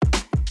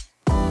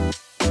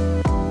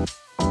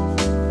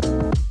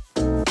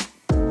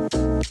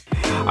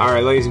All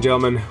right, ladies and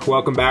gentlemen,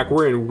 welcome back.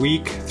 We're in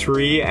week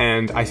 3,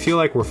 and I feel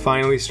like we're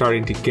finally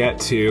starting to get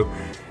to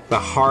the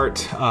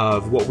heart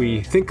of what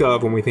we think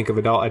of when we think of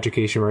adult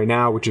education right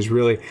now, which is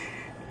really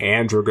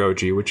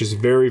andragogy, which is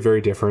very,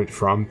 very different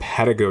from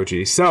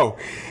pedagogy. So,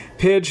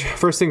 Pidge,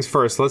 first things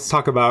first, let's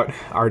talk about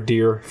our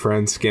dear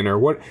friend Skinner.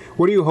 What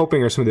are you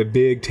hoping are some of the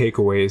big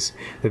takeaways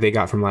that they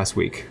got from last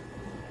week?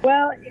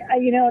 Well,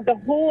 the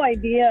whole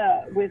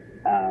idea with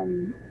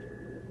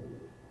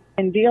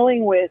and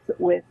dealing with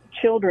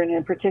children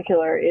in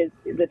particular is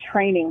the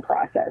training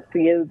process,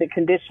 the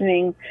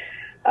conditioning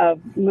of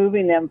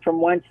moving them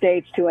from one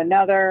stage to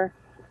another,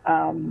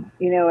 and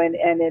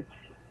it's,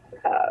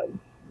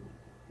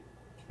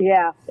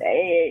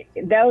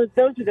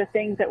 those are the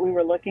things that we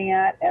were looking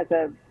at as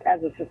a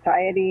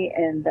society,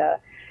 and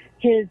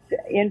his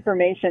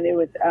information, it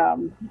was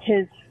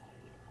his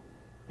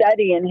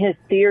study and his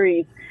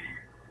theories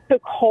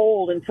took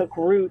hold and took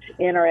root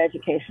in our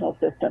educational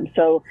system.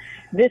 So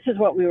this is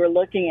what we were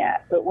looking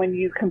at. But when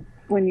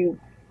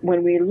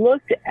we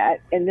looked at,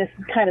 and this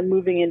is kind of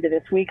moving into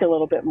this week a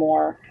little bit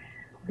more,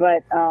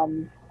 but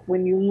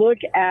when you look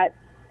at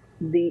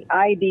the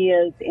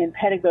ideas in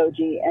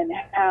pedagogy and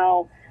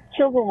how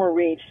children were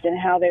reached and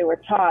how they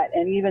were taught,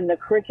 and even the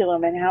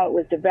curriculum and how it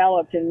was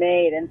developed and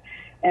made,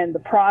 and the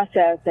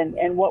process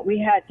and what we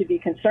had to be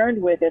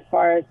concerned with as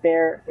far as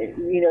their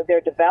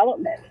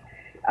development.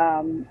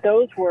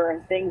 Those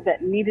were things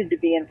that needed to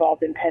be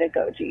involved in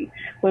pedagogy.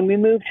 When we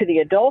move to the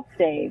adult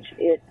stage,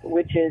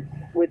 which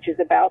is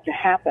about to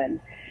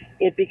happen,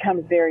 it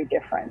becomes very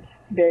different,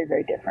 very,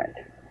 very different.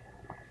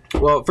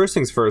 Well, first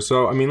things first.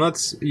 So,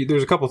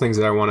 there's a couple things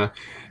that I want to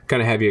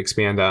kind of have you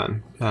expand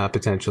on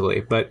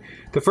potentially. But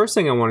the first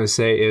thing I want to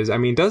say is,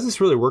 does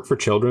this really work for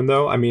children,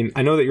 though? I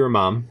know that you're a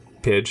mom,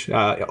 Pidge,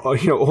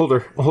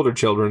 older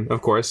children,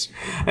 of course.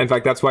 In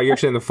fact, that's why you're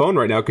actually on the phone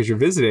right now, because you're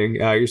visiting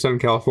your son in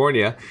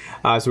California.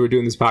 So we're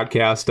doing this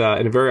podcast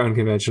in a very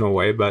unconventional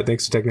way, but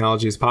thanks to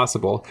technology is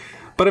possible.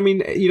 But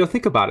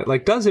think about it.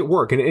 Like, does it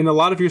work? And a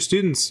lot of your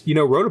students,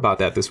 wrote about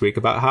that this week,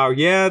 about how,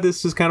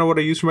 this is kind of what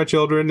I use for my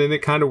children, and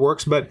it kind of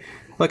works. But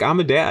like, I'm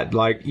a dad,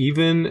 like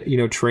even,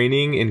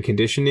 training and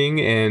conditioning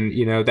and,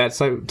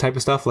 that type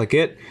of stuff, like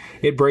it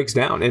breaks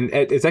down. And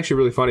it's actually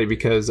really funny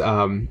because,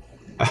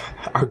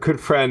 our good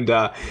friend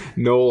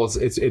Knowles,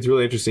 it's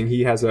really interesting.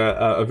 He has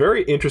a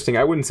very interesting,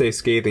 I wouldn't say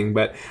scathing,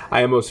 but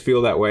I almost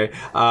feel that way.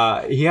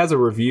 He has a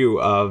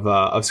review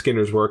of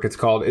Skinner's work. It's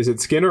called "Is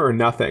It Skinner or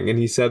Nothing?" And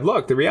he said,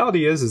 look, the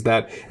reality is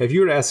that if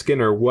you were to ask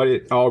Skinner what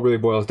it all really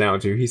boils down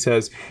to, he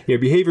says,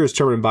 behavior is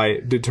determined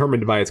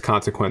by its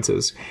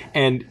consequences.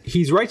 And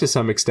he's right to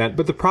some extent,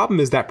 but the problem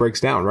is that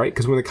breaks down, right?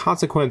 Because when the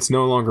consequence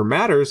no longer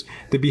matters,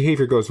 the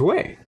behavior goes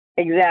away.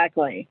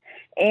 Exactly.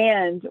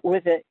 And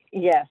with it,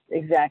 yes,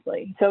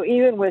 exactly. So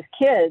even with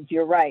kids,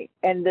 you're right.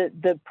 And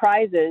the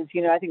prizes,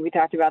 I think we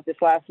talked about this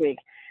last week,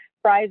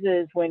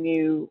 prizes when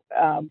you,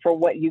 for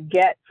what you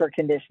get for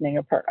conditioning,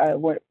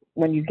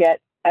 when you get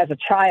as a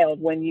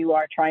child, when you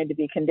are trying to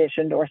be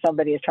conditioned or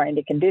somebody is trying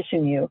to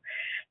condition you,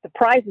 the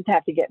prizes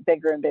have to get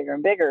bigger and bigger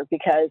and bigger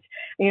because,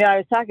 I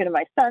was talking to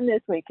my son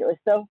this week. It was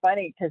so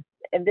funny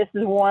and this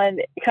is one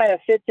that kind of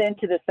fits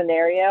into the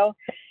scenario.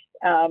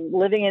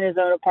 Living in his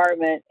own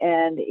apartment,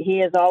 and he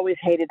has always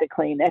hated to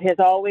clean. It has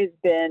always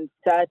been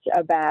such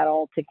a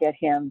battle to get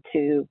him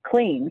to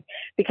clean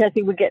because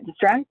he would get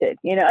distracted.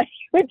 He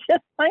would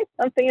just find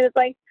something and it's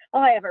like, oh,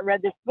 I haven't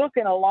read this book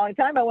in a long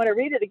time. I want to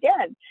read it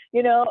again,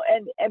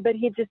 but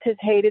he just has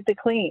hated to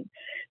clean.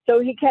 So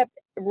he kept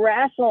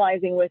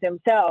rationalizing with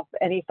himself,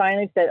 and he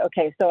finally said,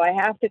 okay, so I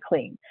have to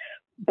clean,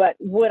 but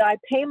would I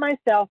pay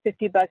myself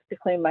 $50 to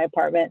clean my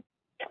apartment?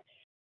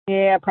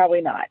 Yeah,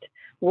 probably not.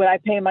 Would I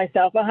pay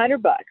myself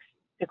 $100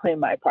 to clean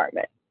my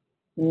apartment?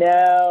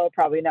 No,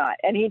 probably not.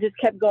 And he just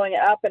kept going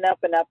up and up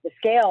and up the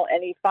scale.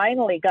 And he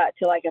finally got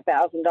to like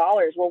 $1,000.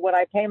 Well, would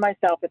I pay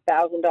myself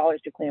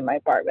 $1,000 to clean my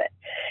apartment?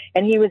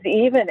 And he was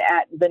even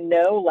at the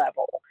no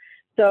level.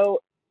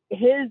 So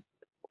his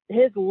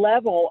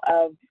level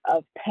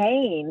of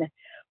pain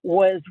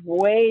was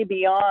way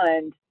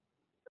beyond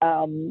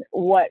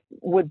what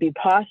would be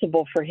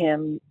possible for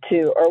him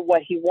to, or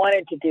what he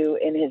wanted to do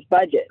in his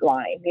budget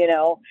line,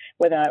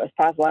 whether or not it was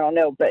possible, I don't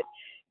know, but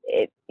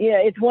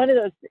it's one of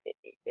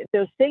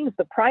those things.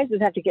 The prizes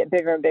have to get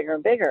bigger and bigger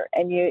and bigger,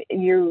 and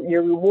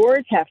your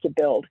rewards have to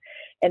build.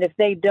 And if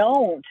they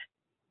don't,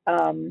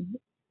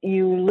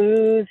 you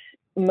lose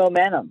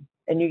momentum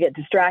and you get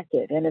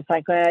distracted, and it's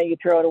like, you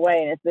throw it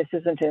away and this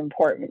isn't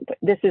important.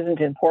 This isn't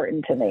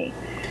important to me.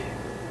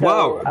 So,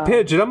 wow,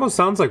 Pidge, it almost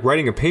sounds like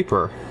writing a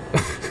paper.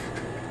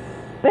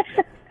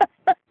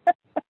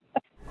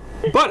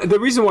 But the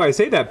reason why I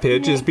say that,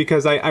 Pidge, is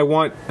because I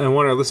want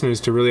our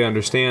listeners to really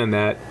understand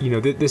that,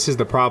 this is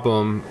the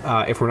problem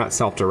if we're not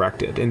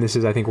self-directed. And this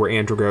is, I think, where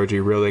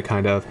andragogy really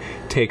kind of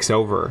takes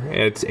over.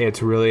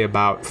 It's really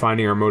about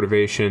finding our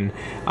motivation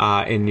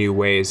in new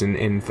ways. And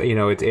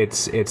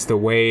it's the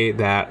way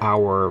that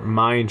our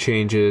mind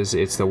changes.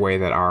 It's the way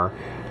that our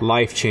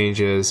life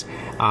changes,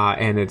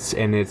 and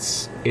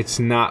it's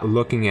not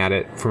looking at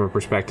it from a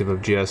perspective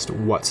of just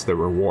what's the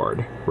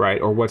reward,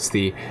 right? Or what's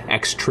the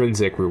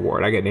extrinsic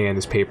reward. I get an A in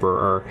this paper,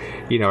 or,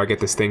 I get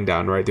this thing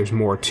done, right? There's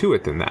more to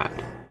it than that.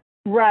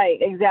 Right,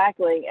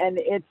 exactly. And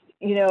it's,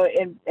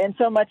 and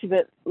so much of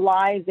it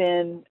lies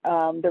in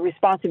the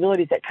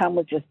responsibilities that come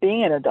with just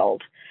being an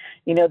adult.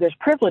 There's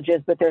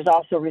privileges, but there's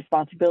also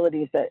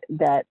responsibilities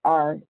that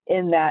are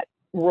in that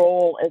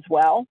role as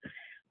well.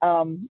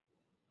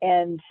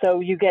 And so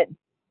you get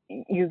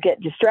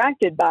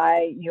distracted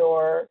by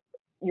your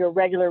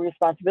regular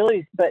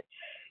responsibilities, but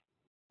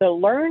the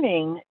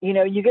learning,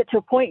 you get to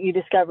a point you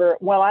discover,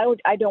 well,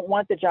 I don't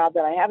want the job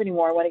that I have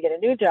anymore. I want to get a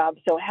new job.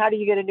 So how do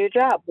you get a new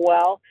job?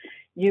 Well,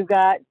 you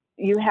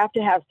have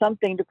to have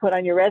something to put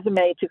on your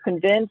resume to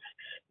convince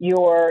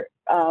your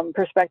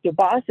prospective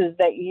bosses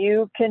that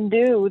you can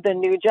do the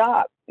new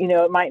job. You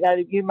might not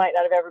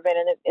have ever been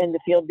in the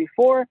field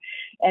before,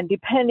 and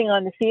depending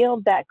on the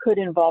field, that could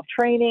involve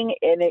training,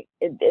 and it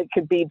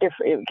could be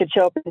different. It could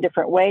show up in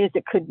different ways.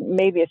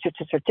 Maybe it's just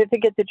a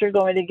certificate that you're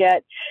going to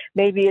get.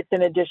 Maybe it's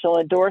an additional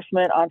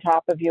endorsement on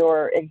top of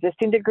your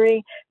existing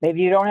degree.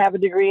 Maybe you don't have a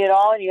degree at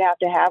all and you have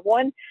to have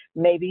one.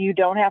 Maybe you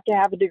don't have to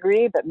have a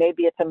degree, but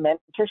maybe it's a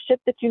mentorship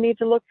that you need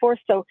to look for.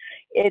 So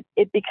it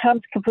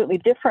becomes completely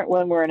different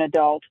when we're an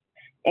adult,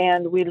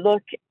 and we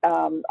look.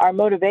 Our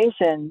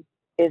motivation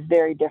is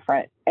very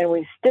different, and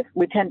we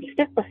tend to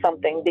stick with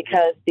something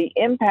because the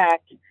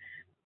impact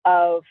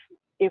of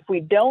if we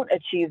don't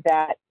achieve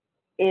that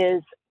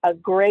is a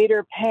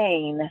greater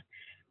pain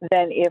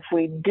than if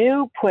we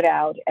do put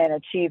out and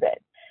achieve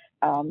it.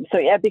 So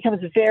it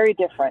becomes very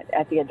different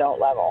at the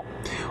adult level.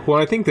 Well,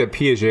 I think that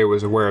Piaget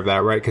was aware of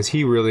that, right? Because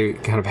he really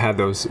kind of had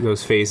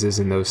those phases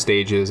and those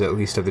stages, at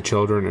least of the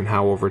children, and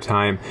how over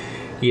time,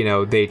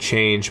 they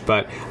change.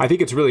 But I think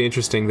it's really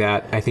interesting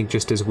that I think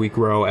just as we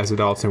grow as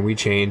adults and we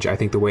change, I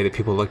think the way that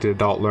people looked at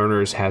adult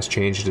learners has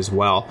changed as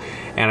well.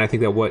 And I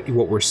think that what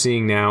we're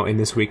seeing now in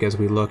this week as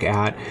we look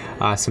at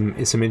some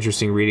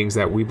interesting readings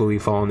that we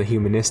believe fall in the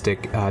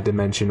humanistic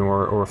dimension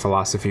or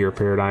philosophy or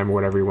paradigm or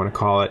whatever you want to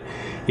call it,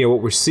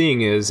 what we're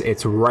seeing is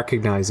it's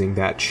recognizing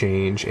that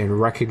change and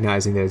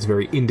recognizing that it's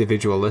very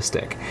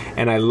individualistic.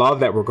 And I love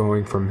that we're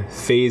going from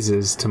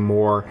phases to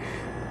more.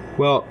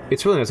 Well,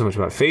 it's really not so much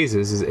about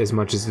phases as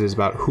much as it is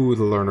about who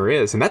the learner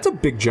is. And that's a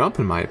big jump,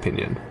 in my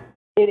opinion.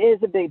 It is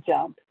a big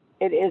jump.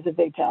 It is a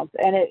big jump.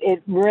 And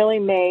it really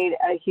made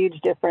a huge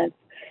difference.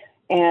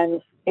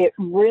 And it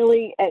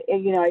really,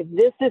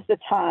 this is the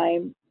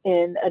time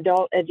in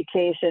adult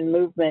education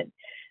movement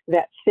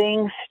that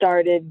things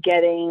started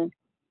getting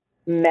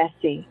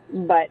messy,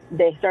 but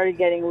they started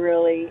getting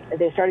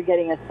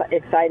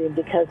exciting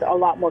because a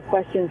lot more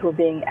questions were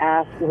being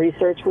asked,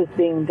 research was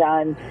being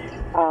done,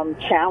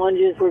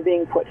 challenges were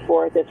being put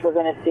forth, as we're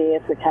going to see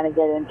as we kind of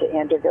get into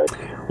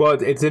andragogy. Well,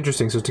 it's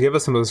interesting. So to give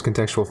us some of those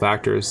contextual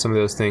factors, some of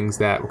those things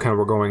that kind of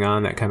were going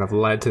on that kind of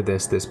led to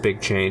this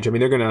big change. I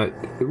mean, they're going to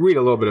read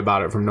a little bit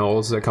about it from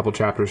Knowles, a couple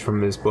chapters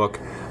from his book,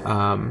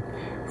 from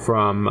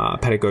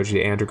pedagogy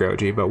to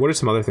andragogy. But what are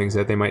some other things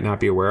that they might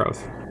not be aware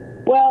of?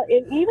 Well,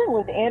 even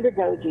with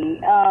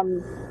andragogy,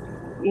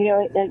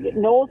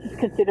 Knowles is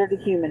considered a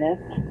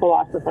humanist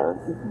philosopher,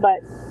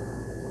 but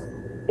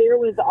there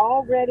was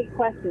already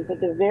questions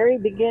at the very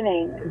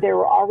beginning. There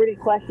were already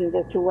questions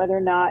as to whether or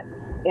not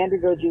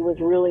andragogy was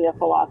really a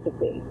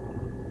philosophy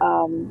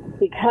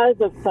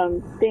because of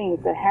some things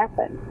that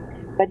happened.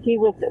 But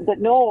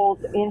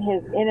Knowles,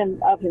 in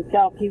and of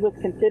himself, he was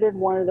considered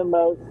one of the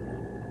most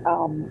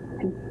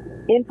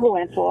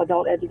influential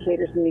adult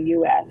educators in the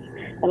U.S.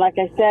 And like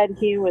I said,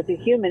 he was a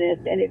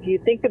humanist. And if you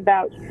think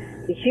about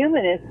the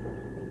humanist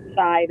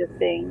side of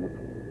things,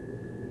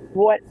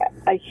 what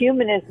a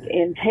humanist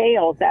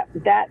entails, that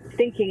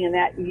thinking and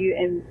that you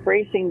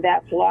embracing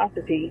that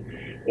philosophy,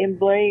 it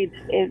believes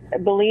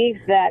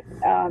that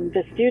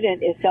the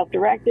student is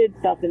self-directed,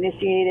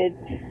 self-initiated.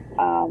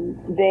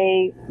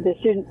 The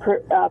student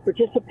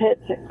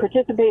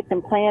participates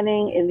in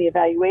planning, in the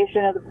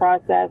evaluation of the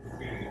process,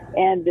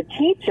 and the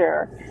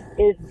teacher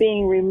is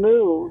being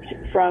removed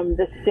from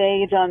the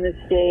stage on the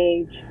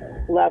stage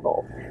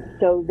level.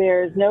 So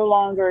there's no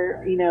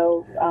longer,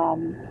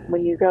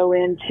 when you go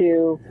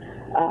into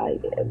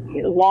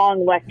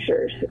long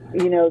lectures,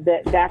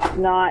 that's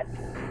not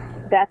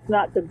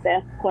the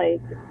best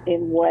place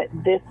in what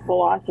this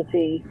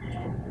philosophy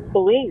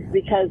believes,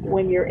 because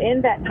when you're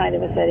in that kind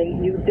of a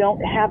setting, you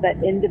don't have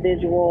that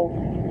individual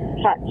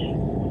touch.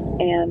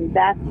 And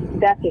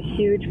that's a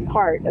huge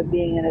part of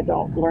being an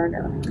adult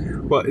learner.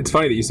 Well, it's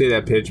funny that you say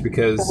that, Pidge,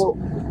 because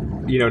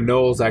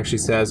Knowles actually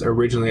says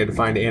originally I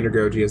defined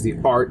andragogy as the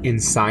art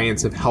and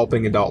science of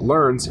helping adult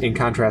learns. In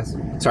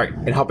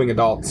helping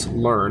adults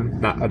learn,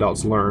 not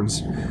adults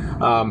learns.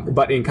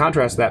 But in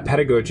contrast, that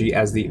pedagogy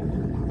as the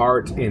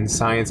art and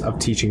science of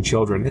teaching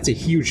children. That's a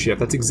huge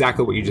shift. That's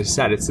exactly what you just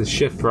said. It's the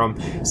shift from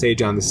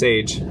sage on the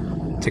sage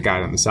to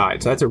guide on the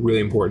side. So that's a really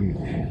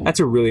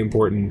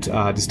important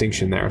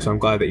distinction there. So I'm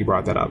glad that you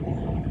brought that up.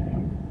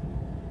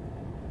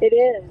 It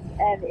is,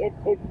 and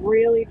it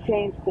really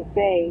changed the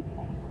face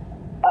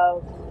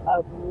of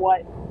of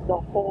what the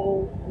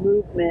whole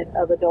movement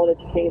of adult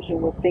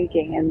education was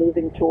thinking and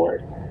moving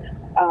toward.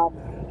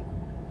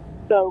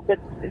 But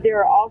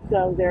there are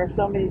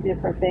so many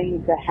different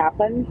things that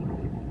happened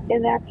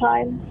in that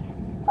time.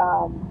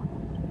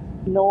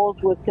 Knowles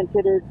was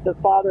considered the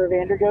father of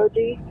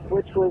andragogy,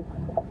 which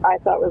I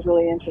thought was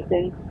really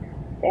interesting.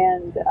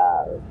 And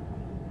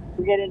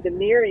we get into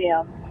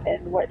Miriam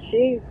and what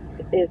she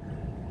is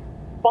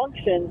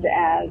functions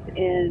as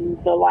in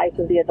the life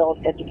of the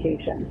adult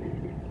education.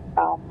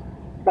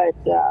 But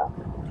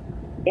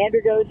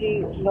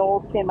andragogy,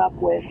 Knowles came up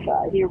with,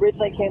 he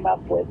originally came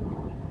up with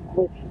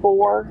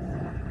 4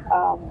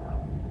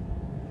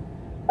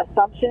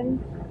 assumptions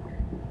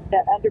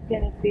that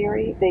underpin his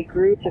theory. They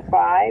grew to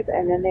 5,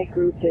 and then they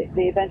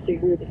eventually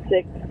grew to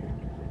 6.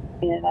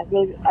 And I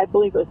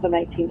believe it was the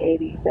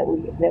 1980s that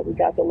we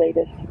got the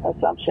latest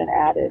assumption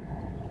added.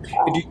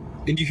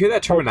 Did you hear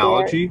that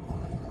terminology?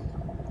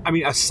 I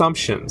mean,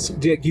 assumptions.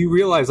 Do you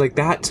realize, like,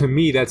 that, to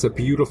me, that's a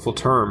beautiful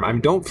term. I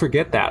mean, don't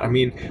forget that. I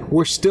mean,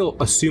 we're still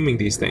assuming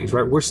these things,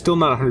 right? We're still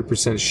not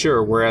 100%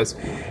 sure. Whereas,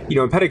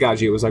 in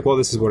pedagogy, it was like, well,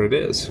 this is what it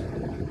is.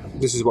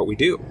 This is what we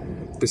do.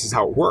 This is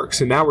how it works.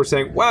 And now we're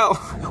saying, well,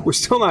 we're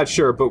still not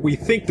sure, but we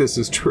think this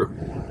is true.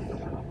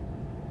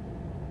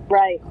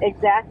 Right,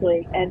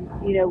 exactly. And,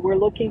 we're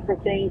looking for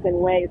things in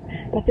ways,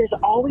 but there's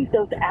always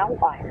those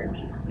outliers.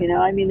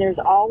 There's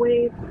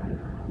always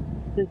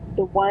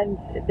the ones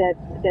that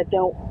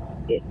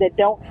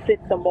don't fit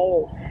the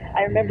mold.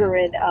 I remember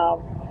in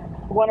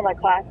one of my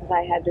classes,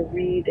 I had to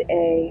read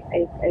a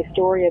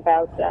story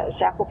about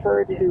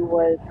Shackelford, who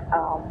was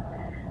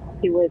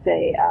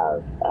a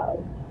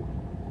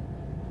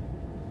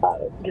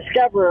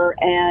discoverer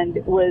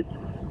and was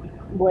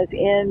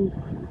in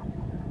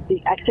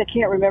I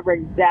can't remember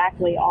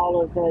exactly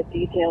all of the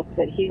details,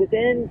 but he was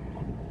in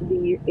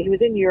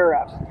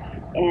Europe,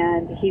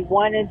 and he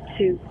wanted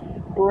to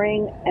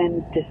bring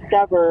and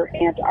discover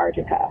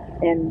Antarctica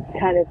and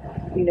kind of,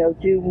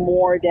 do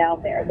more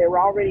down there. There were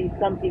already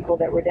some people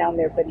that were down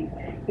there, but he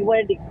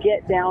wanted to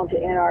get down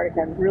to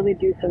Antarctica and really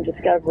do some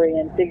discovery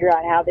and figure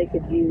out how they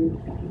could use,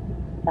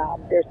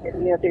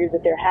 figured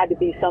that there had to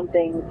be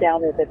something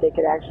down there that they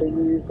could actually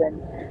use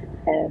and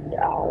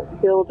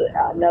build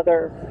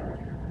another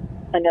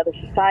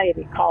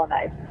society,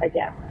 colonize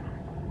again.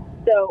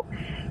 So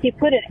he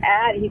put an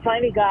ad. He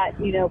finally got,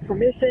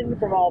 permission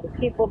from all the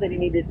people that he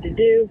needed to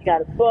do. He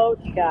got a boat.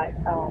 He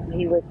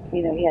was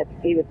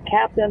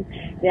captain.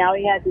 Now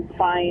he had to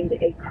find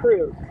a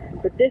crew.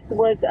 But this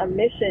was a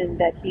mission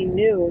that he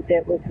knew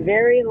that was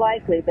very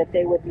likely that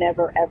they would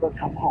never ever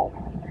come home.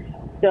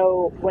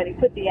 So when he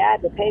put the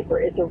ad in the paper,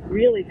 it's a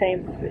really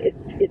famous.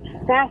 It's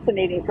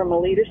fascinating from a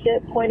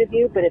leadership point of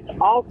view, but it's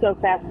also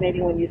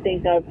fascinating when you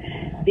think of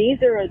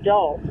these are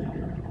adults.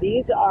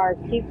 These are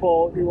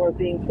people who are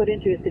being put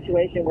into a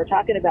situation. We're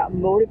talking about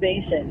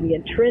motivation, the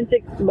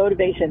intrinsic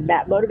motivation,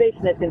 that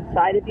motivation that's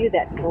inside of you,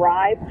 that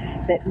drive,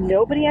 that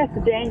nobody has to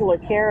dangle a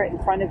carrot in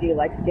front of you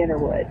like Skinner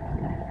would.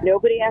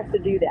 Nobody has to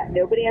do that.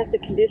 Nobody has to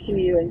condition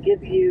you and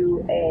give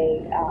you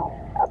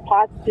a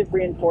positive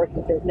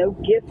reinforcement. There's no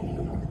gift,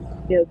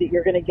 that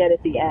you're going to get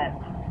at the end.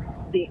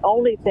 The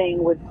only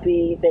thing would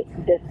be the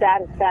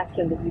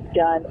satisfaction that you've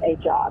done a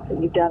job, that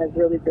you've done a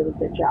really, really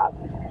good job,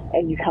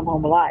 and you come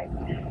home alive.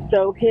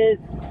 So his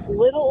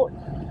little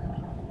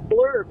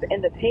blurb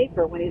in the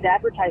paper when he's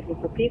advertising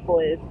for people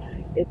is,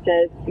 it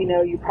says,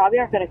 you probably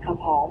aren't going to come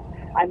home.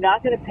 I'm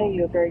not going to pay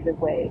you a very good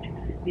wage.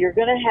 You're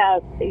going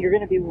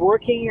to be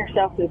working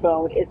yourself to the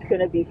bone. It's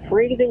going to be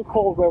freezing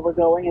cold where we're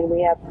going, and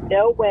we have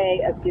no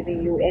way of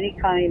giving you any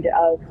kind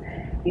of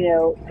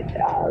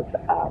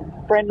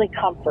friendly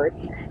comforts.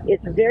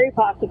 It's very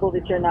possible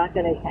that you're not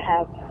going to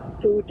have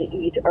food to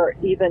eat, or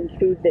even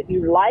food that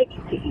you like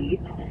to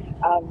eat.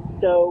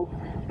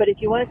 But if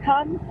you want to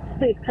come,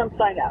 please come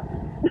sign up.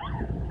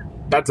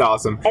 That's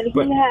awesome. And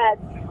he had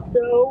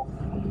so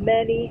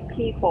many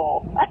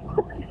people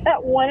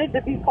that wanted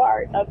to be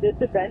part of this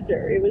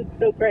adventure. It was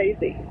so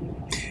crazy.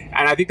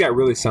 And I think that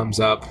really sums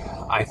up,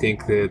 I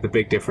think, the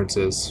big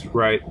differences,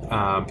 right,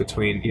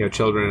 between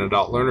children and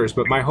adult learners.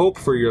 But my hope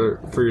for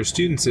your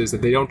students is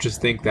that they don't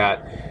just think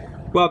that,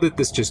 well, that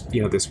this just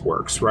this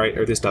works, right,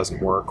 or this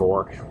doesn't work,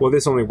 or well,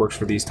 this only works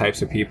for these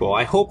types of people.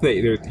 I hope that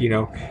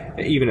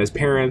even as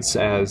parents,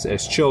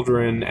 as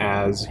children,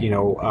 as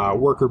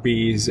worker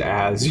bees,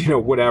 as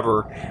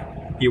whatever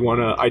you want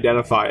to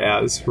identify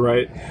as,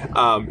 right?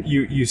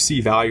 You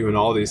see value in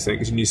all these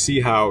things, and you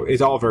see how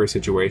it's all very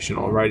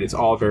situational, right? It's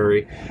all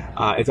very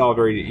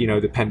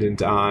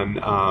dependent on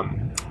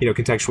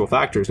contextual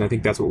factors, and I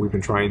think that's what we've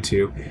been trying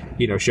to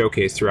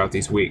showcase throughout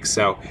these weeks.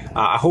 So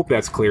I hope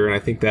that's clear, and I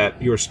think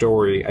that your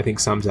story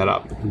sums that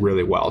up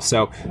really well.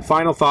 So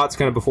final thoughts,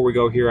 kind of before we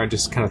go here, on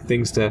just kind of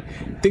things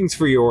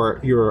for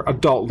your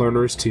adult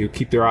learners to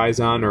keep their eyes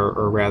on,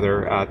 or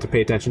rather to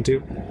pay attention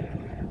to.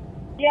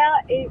 Yeah,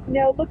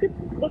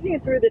 looking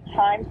through the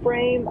time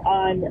frame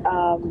on,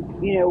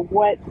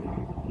 what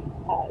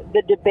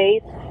the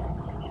debates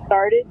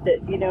started.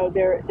 That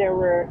there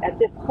were at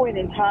this point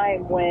in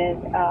time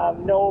when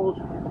Knowles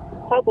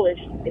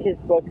published his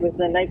book, it was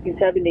in the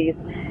 1970s,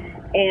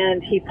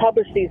 and he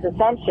published these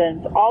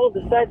assumptions, all of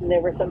a sudden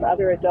there were some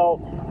other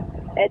adult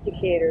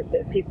educators,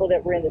 people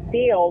that were in the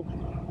field,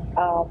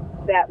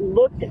 that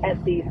looked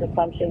at these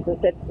assumptions and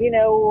said,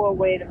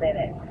 wait a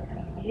minute,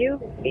 you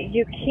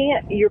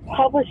can't, you're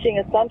publishing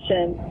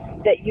assumptions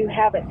that you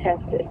haven't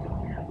tested,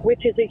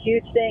 which is a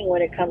huge thing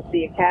when it comes to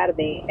the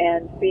academy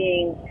and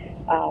being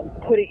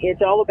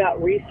it's all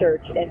about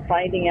research and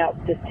finding out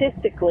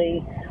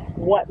statistically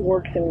what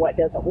works and what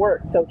doesn't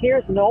work. So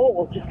here's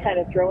Noel just kind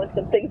of throwing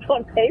some things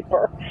on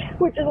paper,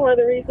 which is one of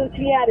the reasons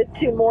he added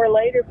 2 more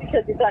later,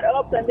 because he thought,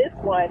 oh, I've this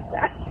one.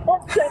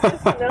 I'll send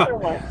this another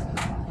one.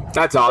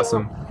 That's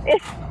awesome. So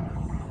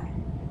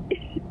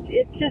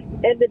it's just,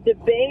 and the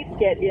debates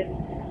get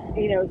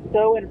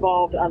so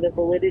involved on the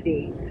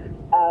validity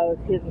of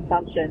his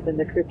assumptions and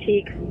the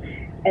critiques.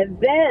 And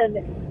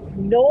then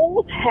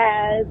Knowles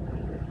has,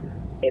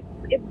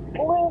 it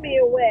blew me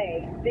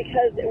away,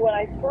 because when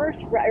I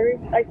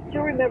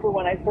still remember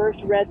when I first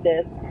read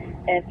this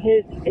and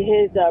his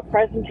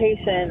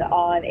presentation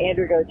on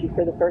andragogy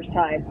for the first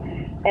time,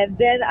 and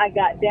then I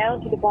got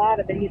down to the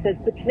bottom and he says,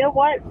 but you know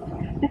what,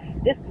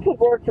 this could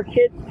work for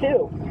kids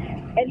too,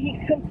 and he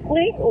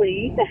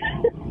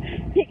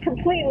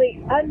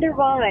completely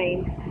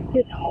undermined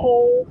his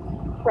whole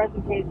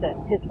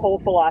presentation, his whole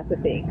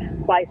philosophy,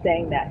 by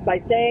saying that.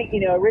 By saying,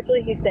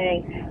 originally he's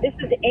saying this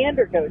is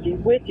andragogy,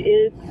 which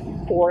is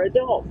for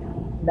adults,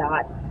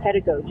 not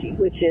pedagogy,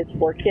 which is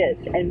for kids,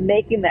 and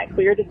making that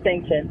clear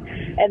distinction.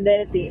 And then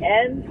at the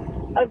end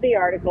of the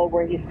article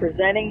where he's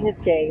presenting his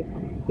case,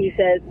 he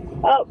says,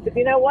 oh, but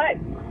you know what?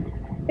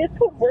 This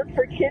would work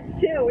for kids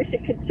too. We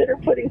should consider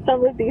putting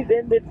some of these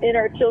in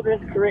our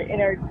children's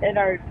in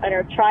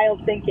our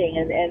child thinking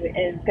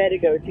and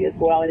pedagogy as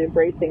well, and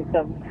embracing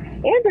some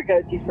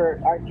andragogy for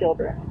our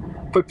children.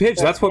 But Pidge,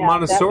 that's what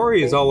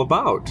Montessori is all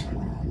about.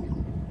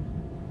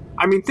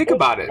 I mean, think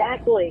about it.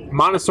 Exactly.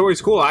 Montessori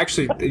school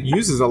actually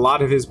uses a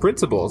lot of his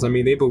principles. I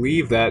mean, they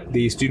believe that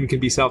the student can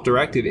be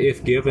self-directed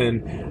if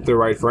given the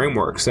right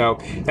framework. So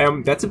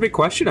that's a big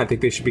question I think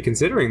they should be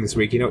considering this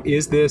week.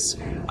 Is this,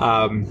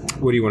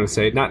 what do you want to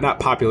say, not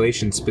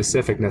population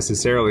specific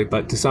necessarily,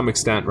 but to some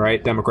extent,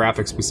 right,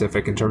 demographic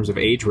specific in terms of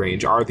age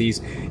range? Are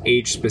these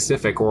age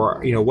specific,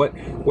 or, what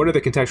are the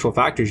contextual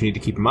factors you need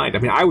to keep in mind? I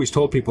mean, I always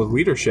told people with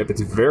leadership,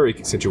 it's very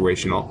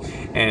situational,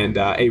 and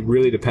it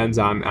really depends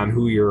on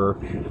who you're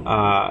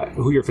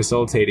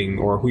facilitating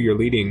or who you're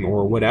leading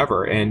or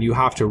whatever, and you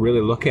have to really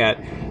look at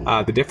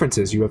the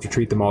differences. You have to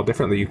treat them all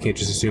differently. You can't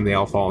just assume they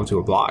all fall into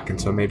a block. And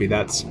so maybe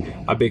that's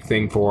a big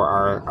thing for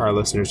our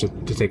listeners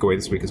to take away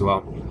this week as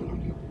well.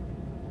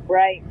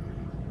 Right.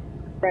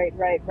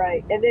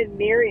 And then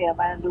Miriam,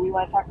 and do we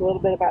want to talk a little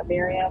bit about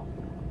Miriam?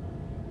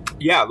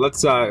 Yeah,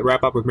 let's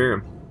wrap up with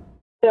Miriam.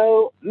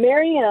 So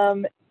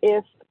Miriam,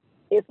 if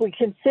we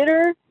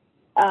consider,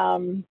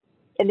 and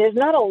there's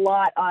not a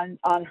lot on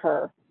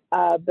her,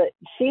 but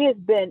she has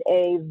been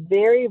a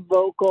very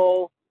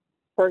vocal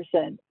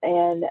person,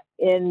 and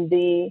in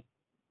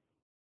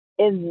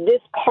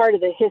this part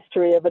of the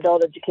history of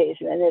adult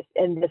education,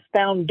 and this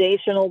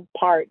foundational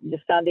part,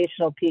 this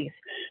foundational piece,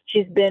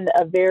 she's been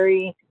a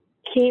very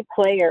key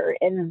player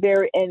in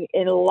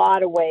a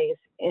lot of ways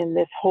in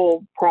this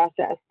whole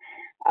process.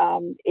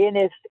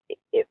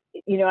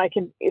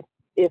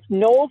 If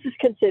Knowles is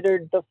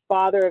considered the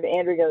father of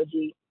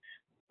andragogy,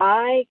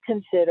 I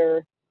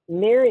consider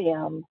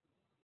Miriam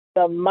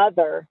the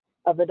mother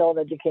of adult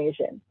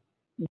education,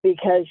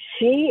 because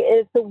she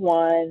is the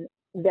one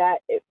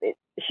that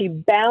she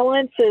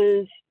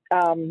balances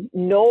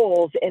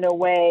Knowles in a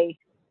way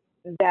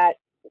that,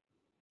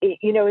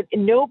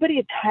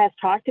 nobody has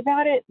talked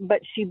about it,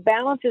 but she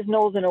balances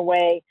Knowles in a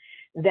way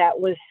that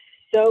was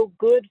so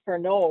good for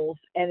Knowles,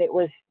 and it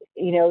was,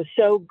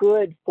 so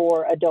good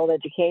for adult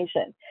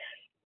education.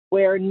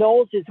 Where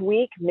Knowles is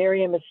weak,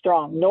 Miriam is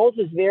strong. Knowles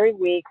is very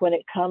weak when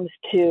it comes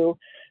to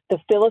the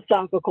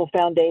philosophical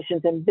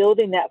foundations and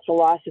building that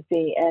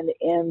philosophy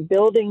and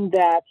building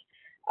that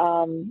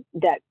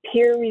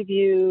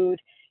peer-reviewed,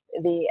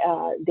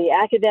 the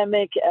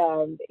academic,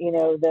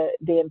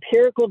 the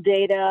empirical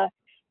data,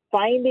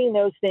 finding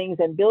those things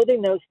and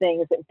building those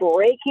things, and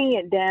breaking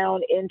it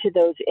down into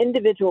those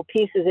individual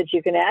pieces that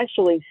you can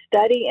actually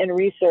study and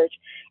research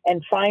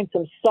and find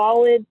some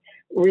solid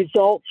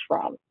results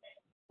from.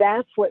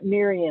 That's what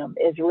Miriam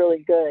is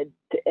really good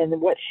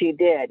and what she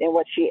did and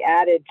what she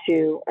added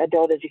to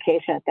adult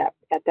education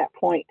at that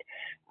point.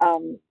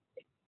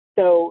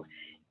 So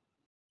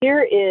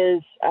here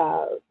is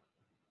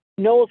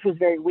Knowles was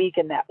very weak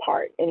in that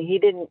part, and he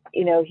didn't.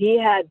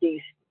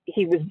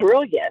 He was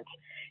brilliant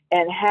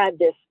and had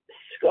this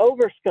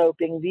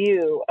overscoping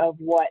view of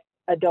what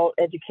adult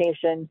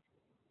education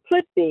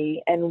could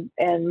be and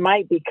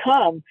might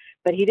become,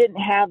 but he didn't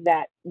have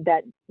that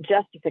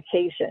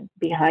justification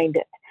behind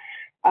it.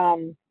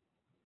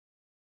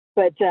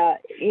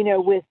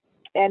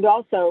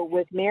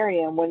 With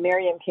Miriam, when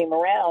Miriam came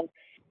around,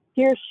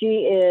 here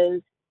she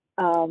is,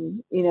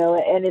 and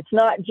it's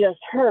not just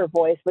her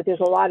voice, but there's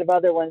a lot of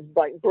other ones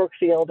like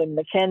Brookfield and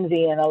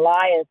Mackenzie and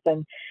Elias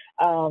and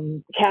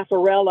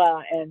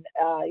Caffarella, and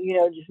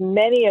just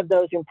many of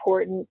those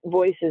important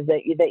voices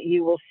that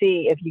you will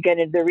see if you get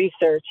into the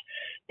research.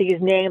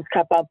 These names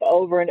come up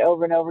over and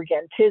over and over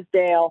again.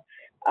 Tisdale,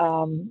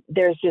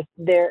 they're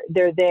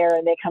there,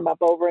 and they come up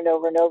over and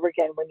over and over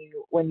again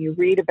when you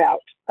read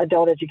about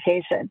adult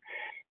education.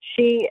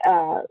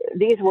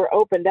 These were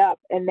opened up,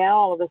 and now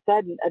all of a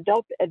sudden,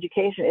 adult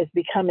education is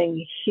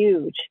becoming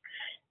huge.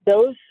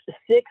 Those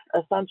 6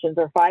 assumptions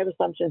or 5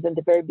 assumptions in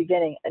the very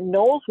beginning,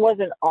 Knowles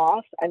wasn't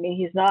off. I mean,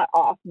 he's not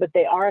off, but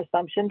they are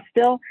assumptions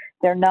still.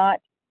 We're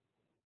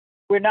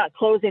not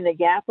closing the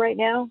gap right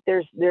now.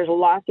 There's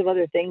lots of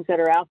other things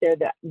that are out there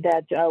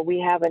that we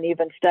haven't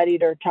even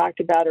studied or talked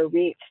about or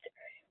reached.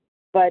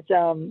 But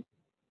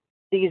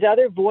these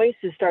other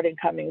voices started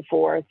coming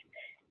forth,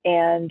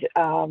 and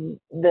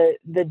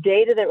the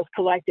data that was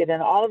collected,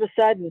 and all of a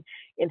sudden,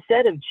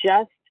 instead of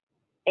just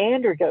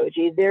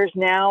andragogy, there's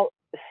now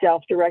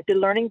self-directed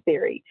learning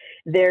theory.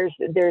 There's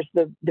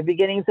the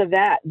beginnings of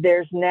that.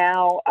 There's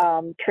now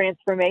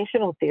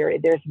transformational theory.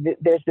 There's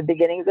the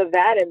beginnings of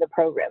that in the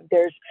program.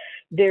 There's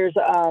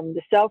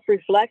the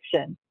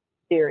self-reflection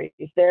theories.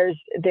 There's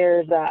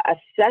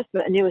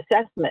assessment, new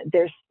assessment.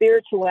 There's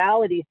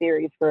spirituality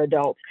theories for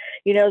adults.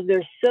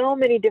 There's so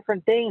many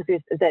different things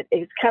that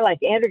it's kind of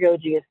like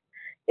andragogy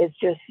is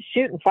just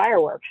shooting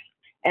fireworks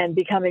and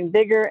becoming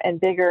bigger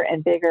and bigger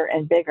and bigger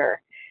and bigger.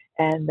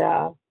 And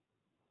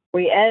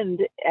we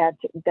end at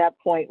that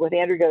point with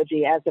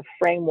andragogy as a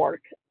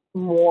framework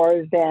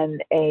more than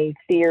a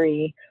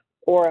theory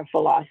or a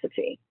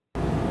philosophy.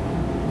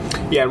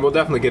 Yeah, and we'll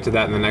definitely get to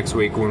that in the next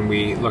week when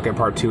we look at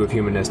part 2 of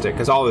Humanistic,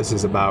 because all this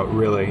is about,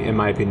 really, in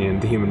my opinion,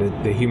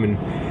 the human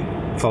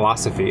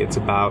philosophy. It's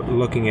about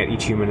looking at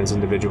each human as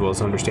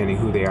individuals, understanding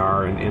who they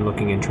are, and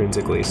looking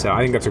intrinsically. So I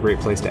think that's a great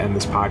place to end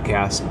this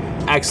podcast.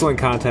 Excellent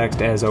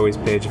context, as always,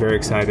 Paige. Very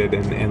excited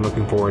and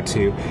looking forward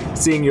to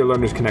seeing your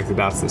learners connect the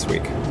dots this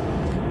week.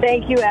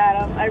 Thank you,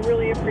 Adam. I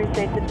really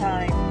appreciate the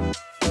time.